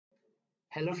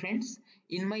Hello friends,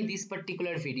 in my this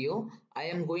particular video, I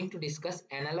am going to discuss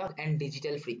analog and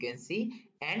digital frequency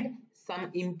and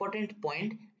some important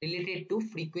point related to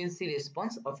frequency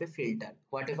response of a filter,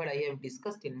 whatever I have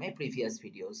discussed in my previous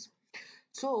videos.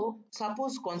 So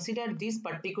suppose consider this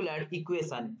particular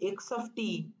equation x of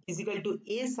t is equal to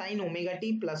a sine omega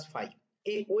t plus phi,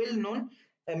 a well known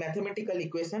mathematical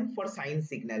equation for sine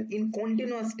signal in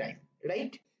continuous time,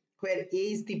 right? Where a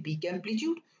is the peak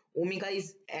amplitude, omega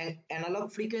is an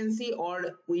analog frequency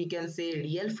or we can say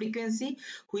real frequency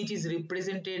which is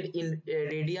represented in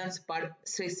radians per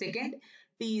second,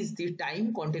 t is the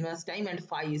time, continuous time, and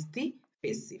phi is the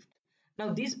phase shift.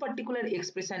 Now this particular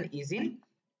expression is in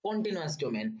continuous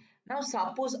domain. Now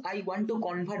suppose I want to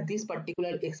convert this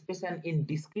particular expression in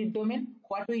discrete domain.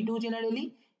 What we do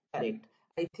generally? Correct.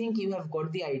 I think you have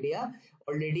got the idea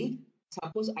already.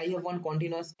 Suppose I have one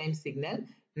continuous time signal.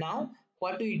 Now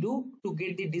what we do to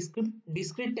get the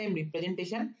discrete time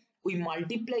representation? We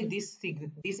multiply this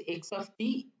x of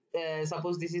t.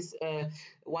 Suppose this is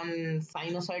one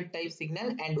sinusoid type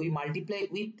signal, and we multiply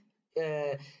with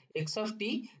x of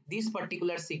t this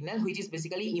particular signal, which is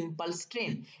basically impulse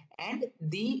train, and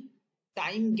the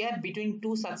time gap between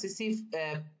two successive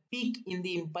peak in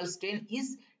the impulse train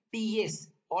is ts,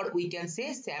 or we can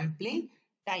say sampling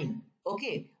time,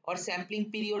 okay, or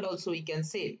sampling period also we can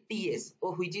say ts,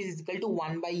 which is equal to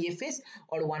 1 by fs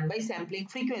or 1 by sampling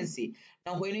frequency.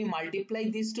 Now when we multiply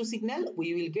these two signal,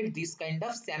 we will get this kind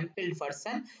of sampled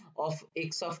version of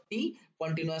x of t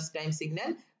continuous time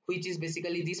signal, which is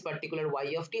basically this particular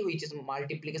y of t, which is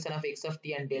multiplication of x of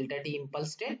t and delta t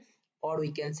impulse train, or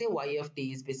we can say y of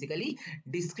t is basically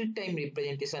discrete time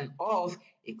representation of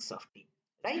x of t,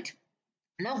 right?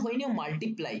 Now when you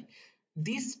multiply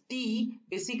this t,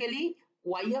 basically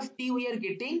y of t we are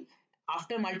getting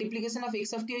after multiplication of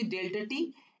x of t with delta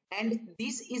t, and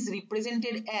this is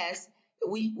represented as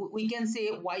we can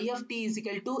say y of t is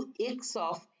equal to x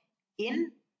of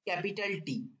n capital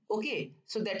T. Okay,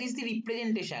 so that is the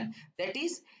representation, that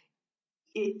is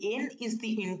n is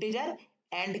the integer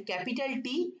and capital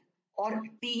T or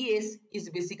ts is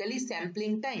basically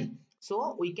sampling time.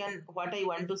 So we can, what I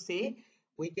want to say,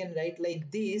 we can write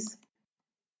like this.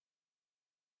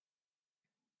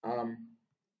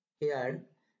 Here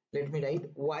let me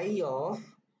write y of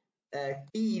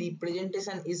t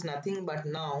representation is nothing but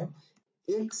now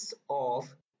x of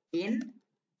n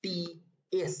t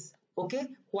s. Okay,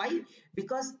 why?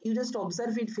 Because you just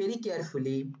observe it very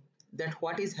carefully that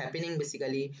what is happening.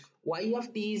 Basically y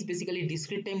of t is basically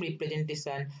discrete time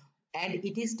representation, and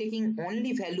it is taking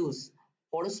only values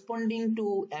corresponding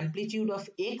to amplitude of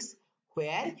x,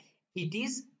 where it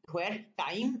is, where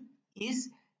time is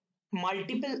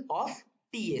multiple of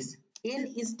ts.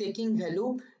 N is taking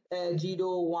value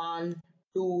 0, 1,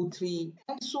 2, 3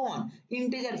 and so on,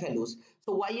 integer values.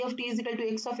 So y of t is equal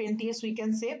to x of nts we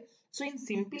can say. So in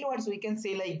simple words we can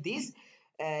say like this,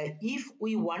 if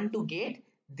we want to get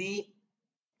the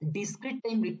discrete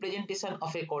time representation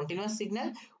of a continuous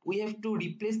signal, we have to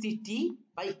replace the t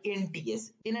by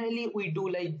nts. Generally we do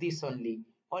like this only.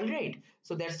 Alright,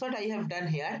 so that's what I have done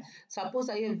here. Suppose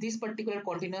I have this particular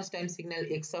continuous time signal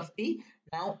x of t.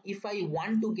 Now if I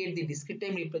want to get the discrete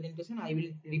time representation, I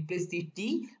will replace the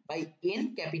t by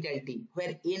n capital T,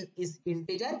 where n is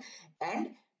integer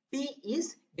and t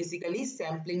is basically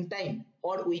sampling time,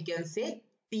 or we can say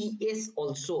ts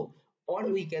also, or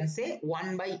we can say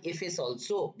 1 by fs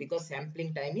also, because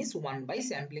sampling time is 1 by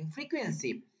sampling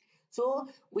frequency. So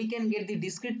we can get the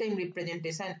discrete time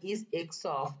representation is x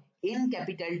of n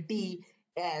capital T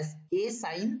as a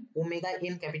sine omega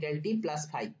n capital T plus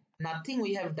phi. Nothing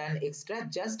we have done extra,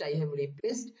 just I have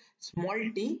replaced small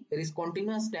t, that is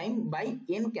continuous time, by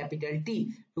n capital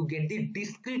T to get the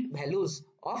discrete values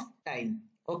of time.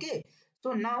 Okay,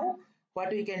 so now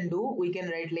what we can do, we can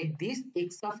write like this,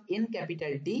 x of n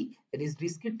capital T, that is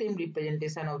discrete time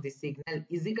representation of the signal,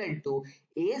 is equal to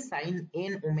a sine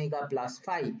n omega plus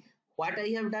phi. What I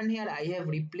have done here, I have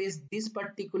replaced this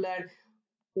particular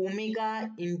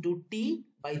omega into t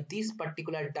by this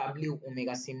particular w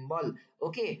omega symbol,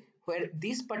 okay, where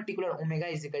this particular omega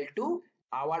is equal to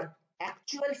our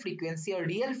actual frequency or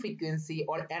real frequency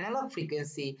or analog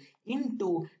frequency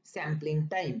into sampling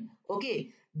time. Okay,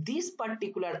 this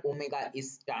particular omega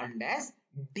is termed as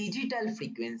digital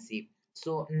frequency.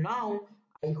 So now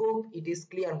I hope it is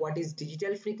clear what is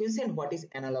digital frequency and what is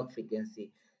analog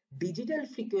frequency. Digital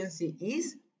frequency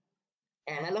is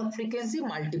analog frequency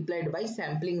multiplied by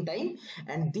sampling time,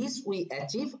 and this we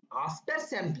achieve after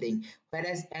sampling,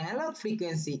 whereas analog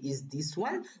frequency is this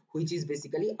one, which is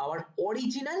basically our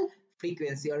original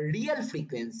frequency or real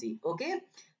frequency. Okay,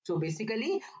 So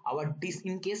basically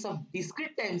in case of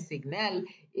discrete time signal,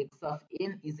 x of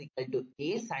n is equal to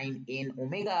a sine n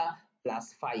omega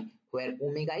plus phi, where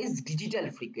omega is digital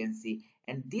frequency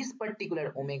and this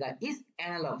particular omega is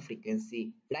analog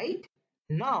frequency, right?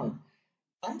 Now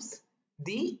comes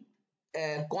the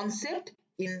concept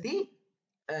in the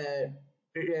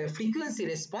frequency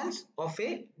response of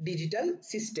a digital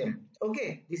system.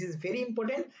 Okay, this is very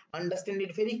important, understand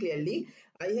it very clearly.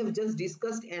 I have just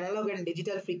discussed analog and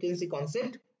digital frequency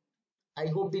concept. I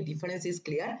hope the difference is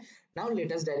clear. Now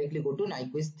let us directly go to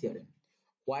Nyquist theorem.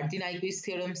 What the Nyquist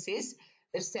theorem says,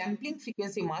 that sampling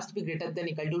frequency must be greater than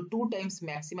equal to 2 times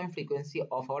maximum frequency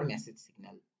of our message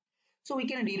signal. So we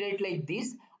can rewrite like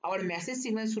this: our message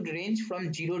signal should range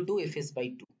from 0 to fs by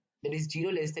 2, that is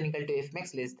 0 less than equal to f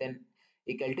max less than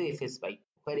equal to fs by 2,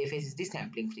 where fs is the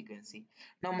sampling frequency.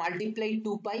 Now multiply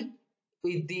 2 pi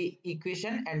with the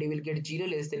equation and you will get 0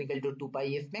 less than equal to 2 pi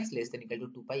f max less than equal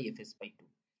to 2 pi fs by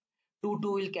 2.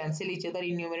 2 will cancel each other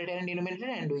in numerator and denominator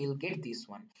and we will get this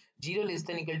one: 0 less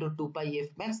than equal to 2 pi f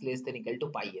max less than equal to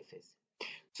pi fs.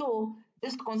 So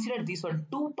just consider this one: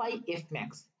 2 pi f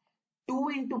max, 2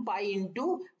 into pi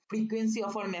into frequency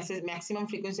of our message, maximum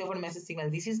frequency of our message signal.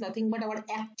 This is nothing but our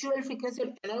actual frequency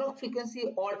or analog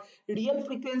frequency or real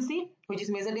frequency, which is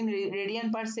measured in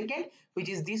radian per second, which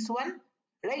is this one,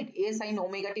 right? A sine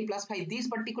omega t plus phi. This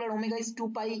particular omega is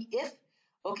 2 pi f.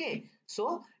 Okay,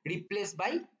 so replaced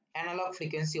by analog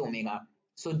frequency omega.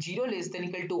 So 0 less than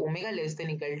equal to omega less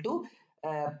than equal to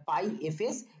pi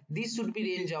fs. This should be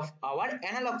range of our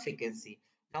analog frequency.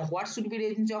 Now what should be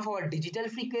range of our digital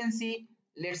frequency?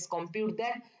 Let's compute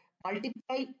that.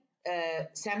 Multiply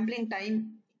sampling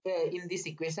time in this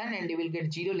equation and you will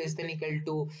get 0 less than equal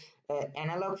to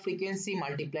analog frequency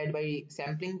multiplied by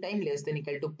sampling time less than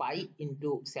equal to pi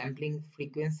into sampling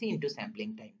frequency into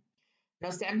sampling time.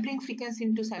 Now sampling frequency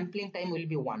into sampling time will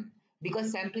be 1,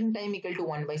 because sampling time equal to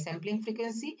 1 by sampling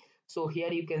frequency. So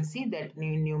here you can see that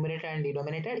numerator and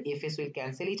denominator fs will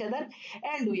cancel each other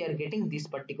and we are getting this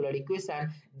particular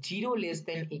equation: 0 less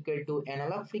than equal to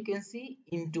analog frequency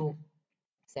into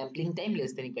sampling time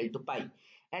less than equal to pi.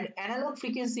 And analog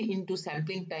frequency into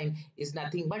sampling time is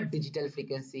nothing but digital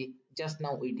frequency. Just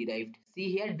now we derived.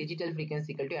 See here, digital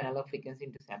frequency equal to analog frequency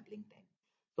into sampling time.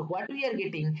 So what we are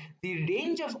getting, the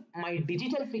range of my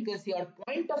digital frequency or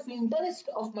point of interest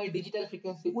of my digital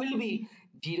frequency will be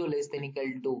 0 less than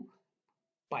equal to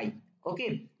pi.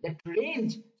 Okay, that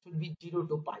range should be 0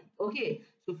 to pi. Okay,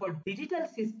 so for digital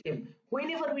system,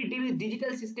 whenever we deal with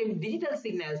digital system, digital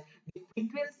signals, the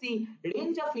frequency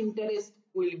range of interest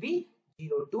will be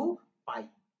 0 to pi.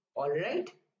 All right,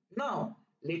 now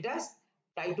let us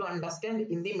try to understand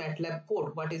in the MATLAB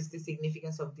code what is the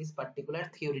significance of this particular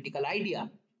theoretical idea.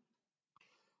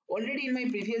 Already in my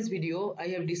previous video, I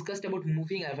have discussed about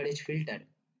moving average filter,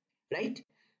 right?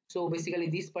 So basically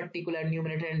this particular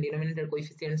numerator and denominator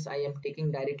coefficients I am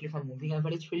taking directly from moving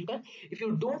average filter. If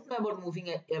you don't know about moving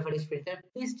average filter,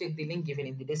 please check the link given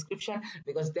in the description,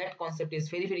 because that concept is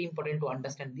very important to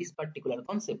understand this particular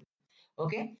concept.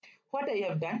 Okay, what I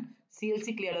have done,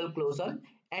 CLC clear all close all,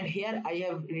 and here I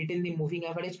have written the moving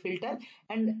average filter,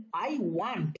 and I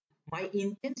want, my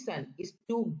intention is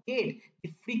to get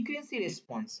the frequency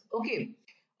response, okay,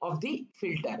 of the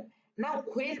filter. Now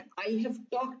when I have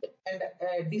talked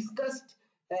and discussed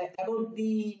about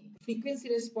the frequency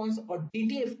response or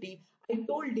DTFT, I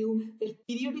told you that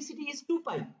periodicity is 2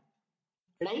 pi,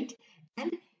 right?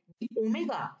 And the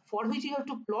omega for which you have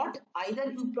to plot,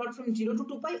 either you plot from 0 to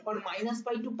 2 pi or minus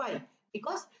pi to pi,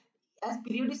 because as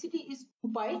periodicity is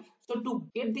 2 pi, so to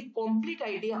get the complete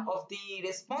idea of the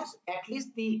response, at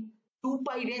least the 2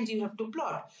 pi range you have to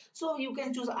plot. So you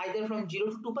can choose either from 0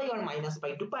 to 2 pi or minus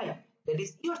pi to pi. That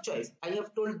is your choice. I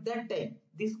have told that time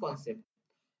this concept.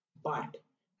 But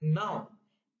now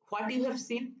what you have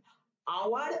seen,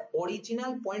 our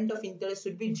original point of interest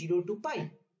should be 0 to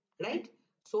pi, right?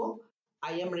 So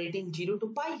I am writing 0 to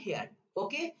pi here.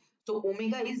 Okay, so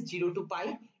omega is 0 to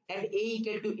pi and a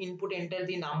equal to input, enter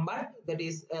the number, that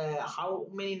is how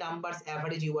many numbers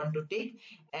average you want to take,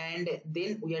 and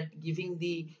then we are giving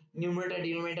the numerator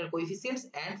denominator coefficients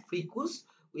and frequency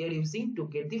we are using to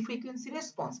get the frequency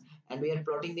response, and we are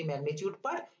plotting the magnitude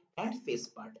part and phase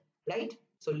part, right?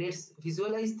 So let's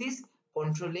visualize this.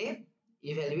 Control A,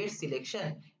 evaluate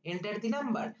selection, enter the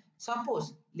number.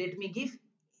 Suppose let me give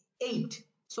 8.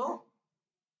 So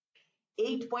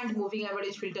 8-point moving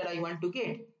average filter I want to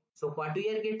get. So what we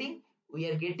are getting? We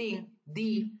are getting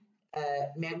the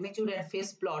magnitude and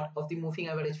phase plot of the moving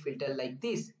average filter like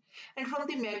this. And from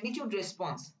the magnitude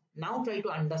response, now try to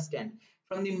understand.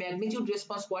 From the magnitude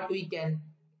response, what we can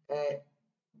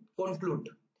conclude.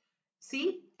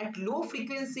 See, at low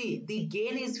frequency the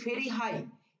gain is very high,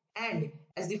 and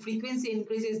as the frequency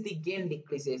increases the gain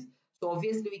decreases. So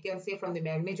obviously we can say from the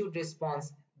magnitude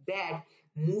response that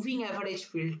moving average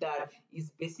filter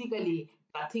is basically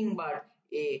nothing but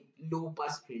a low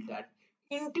pass filter.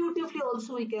 Intuitively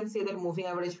also we can say that moving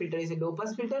average filter is a low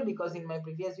pass filter, because in my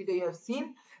previous video you have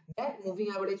seen that moving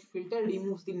average filter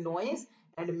removes the noise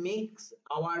and makes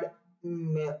our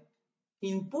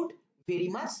input very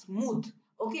much smooth.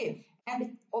 Okay,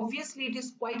 and obviously it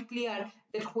is quite clear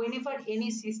that whenever any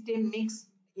system makes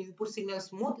input signal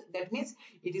smooth, that means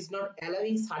it is not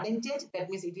allowing sudden change, that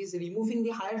means it is removing the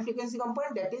higher frequency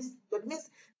component, that means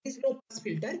this low pass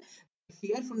filter.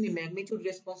 Here from the magnitude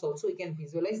response also we can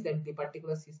visualize that the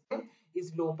particular system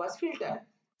is low pass filter.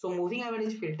 So moving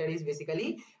average filter is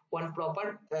basically one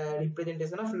proper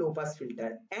representation of low pass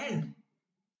filter. And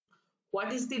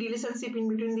what is the relationship in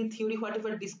between the theory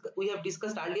whatever we have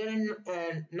discussed earlier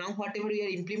and now whatever we are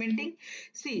implementing?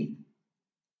 See,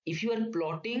 if you are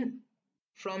plotting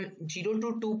from 0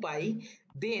 to 2 pi,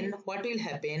 then what will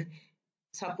happen?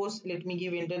 Suppose, let me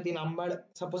give enter the number,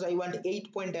 suppose I want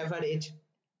 8 point average,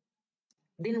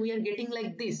 then we are getting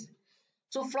like this.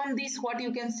 So from this what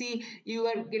you can see, you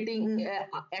are getting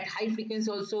at high frequency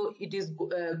also it is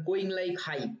going like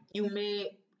high. You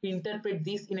may interpret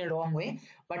this in a wrong way,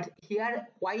 but here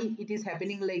why it is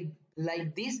happening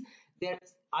like this, there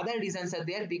other reasons are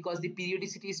there, because the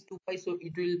periodicity is 2 pi, so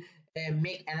it will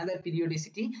make another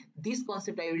periodicity. This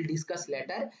concept I will discuss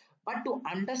later. But to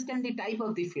understand the type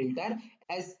of the filter,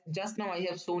 as just now I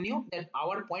have shown you that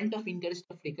our point of interest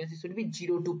of frequency should be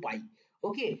 0 to pi.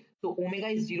 Okay, so omega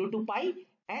is 0 to pi,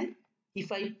 and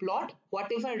if I plot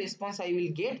whatever response I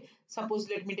will get, suppose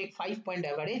let me take 5 point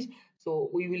average, so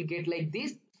we will get like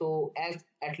this. So as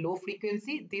at low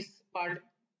frequency, this part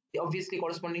obviously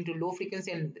corresponding to low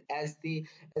frequency, and as we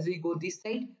go this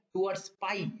side towards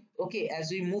pi, okay,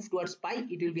 as we move towards pi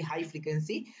it will be high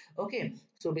frequency. Okay,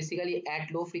 so basically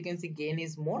at low frequency gain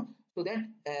is more, so that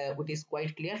it is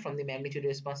quite clear from the magnitude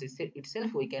response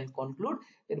itself we can conclude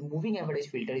that moving average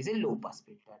filter is a low pass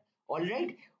filter. All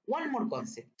right, one more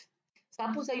concept.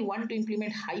 Suppose I want to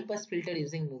implement high pass filter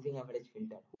using moving average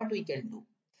filter, what we can do?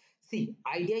 See,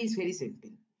 idea is very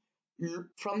simple.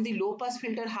 From the low pass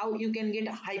filter, how you can get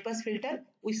a high pass filter?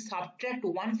 We subtract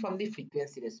 1 from the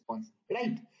frequency response,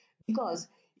 right? Because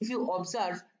if you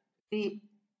observe the,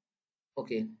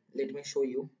 okay, let me show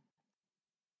you.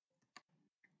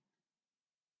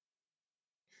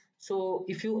 So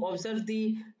if you observe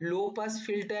the low pass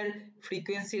filter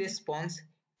frequency response,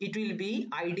 it will be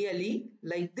ideally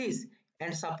like this.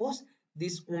 And suppose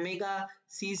this omega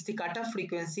c is the cutoff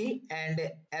frequency,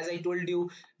 and as I told you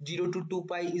 0 to 2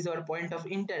 pi is our point of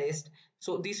interest.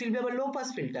 So this will be our low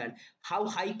pass filter. How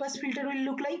high pass filter will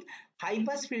look like? High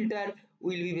pass filter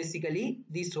will be basically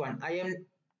this one. I am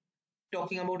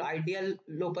talking about ideal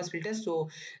low pass filter, so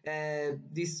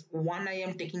this one I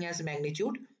am taking as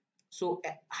magnitude. So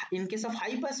in case of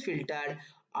high pass filter,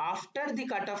 after the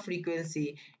cutoff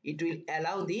frequency it will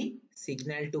allow the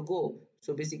signal to go.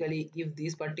 So basically if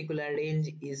this particular range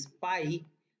is pi,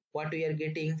 what we are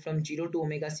getting from 0 to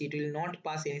omega c, it will not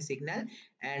pass any signal,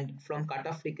 and from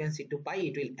cutoff frequency to pi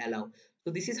it will allow. So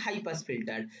this is high pass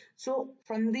filter. So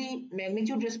from the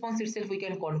magnitude response itself we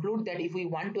can conclude that if we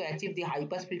want to achieve the high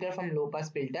pass filter from low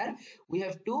pass filter, we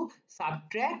have to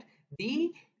subtract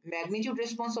the magnitude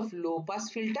response of low pass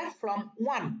filter from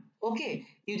 1. Okay,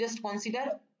 you just consider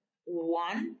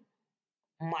 1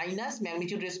 minus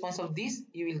magnitude response of this,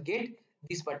 you will get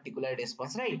this particular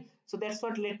response, right? So that's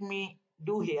what let me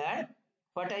do here.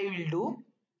 What I will do,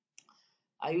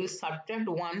 I will subtract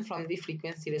 1 from the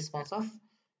frequency response of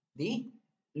the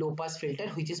low pass filter,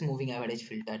 which is moving average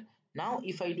filter. Now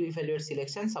if I do evaluate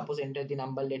selection, suppose enter the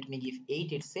number, let me give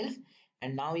 8 itself,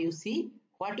 and now you see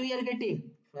what we are getting.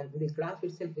 From the graph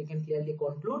itself we can clearly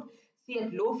conclude. See,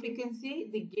 at low frequency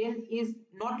the gain is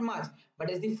not much,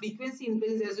 but as the frequency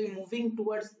increases, as we moving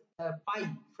towards pi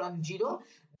from 0,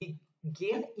 the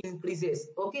gain increases.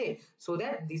 Okay, so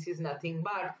that this is nothing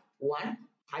but one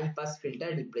high pass filter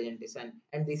representation,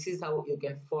 and this is how you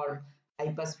can form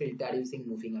high pass filter using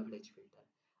moving average filter.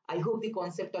 I hope the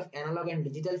concept of analog and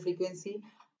digital frequency,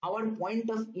 our point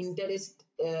of interest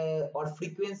or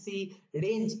frequency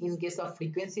range in case of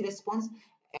frequency response,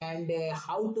 and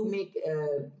how to make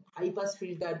high pass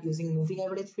filter using moving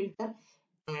average filter,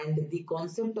 and the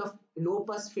concept of low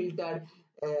pass filter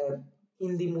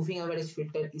in the moving average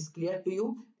filter is clear to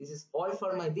you. This is all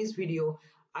for my this video.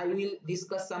 I will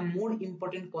discuss some more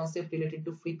important concept related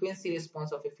to frequency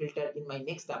response of a filter in my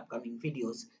next upcoming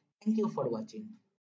videos. Thank you for watching.